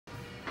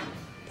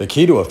The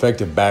key to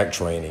effective back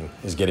training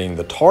is getting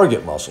the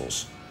target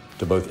muscles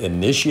to both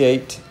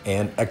initiate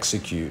and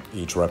execute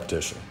each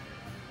repetition.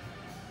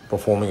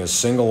 Performing a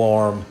single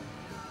arm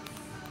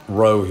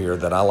row here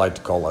that I like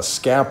to call a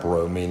scap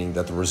row, meaning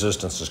that the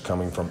resistance is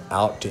coming from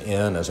out to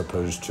in as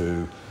opposed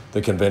to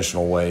the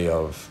conventional way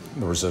of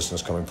the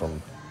resistance coming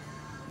from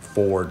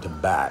forward to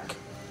back.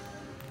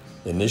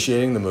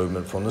 Initiating the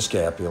movement from the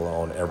scapula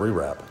on every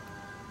rep.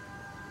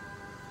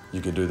 You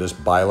could do this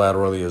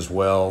bilaterally as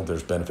well.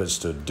 There's benefits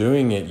to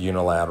doing it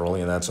unilaterally,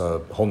 and that's a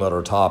whole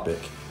nother topic.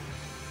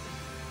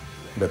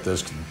 But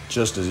this can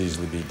just as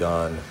easily be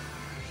done,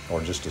 or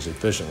just as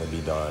efficiently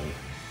be done,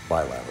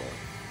 bilaterally.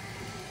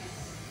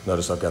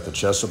 Notice I've got the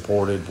chest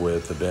supported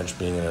with the bench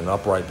being in an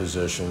upright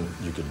position.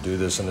 You could do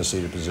this in a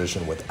seated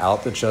position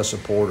without the chest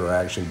support, or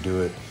actually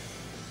do it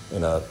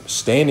in a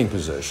standing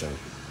position.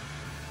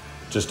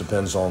 Just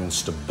depends on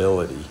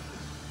stability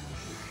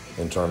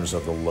in terms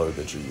of the load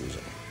that you're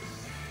using.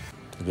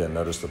 Again,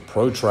 notice the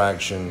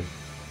protraction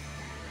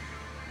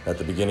at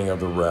the beginning of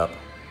the rep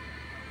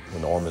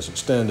when the arm is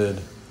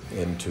extended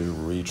into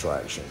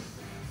retraction.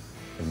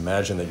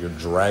 Imagine that you're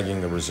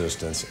dragging the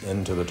resistance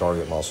into the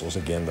target muscles,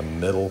 again, the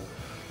middle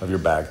of your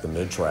back, the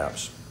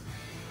mid-traps.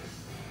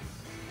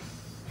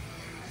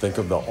 Think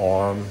of the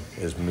arm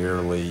as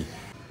merely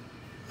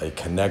a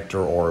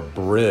connector or a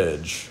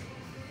bridge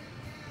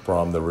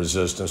from the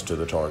resistance to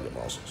the target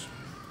muscles.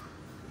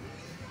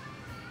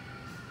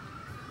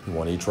 You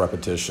want each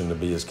repetition to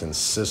be as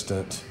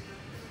consistent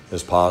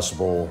as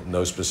possible.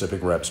 No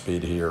specific rep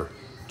speed here,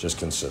 just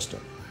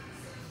consistent.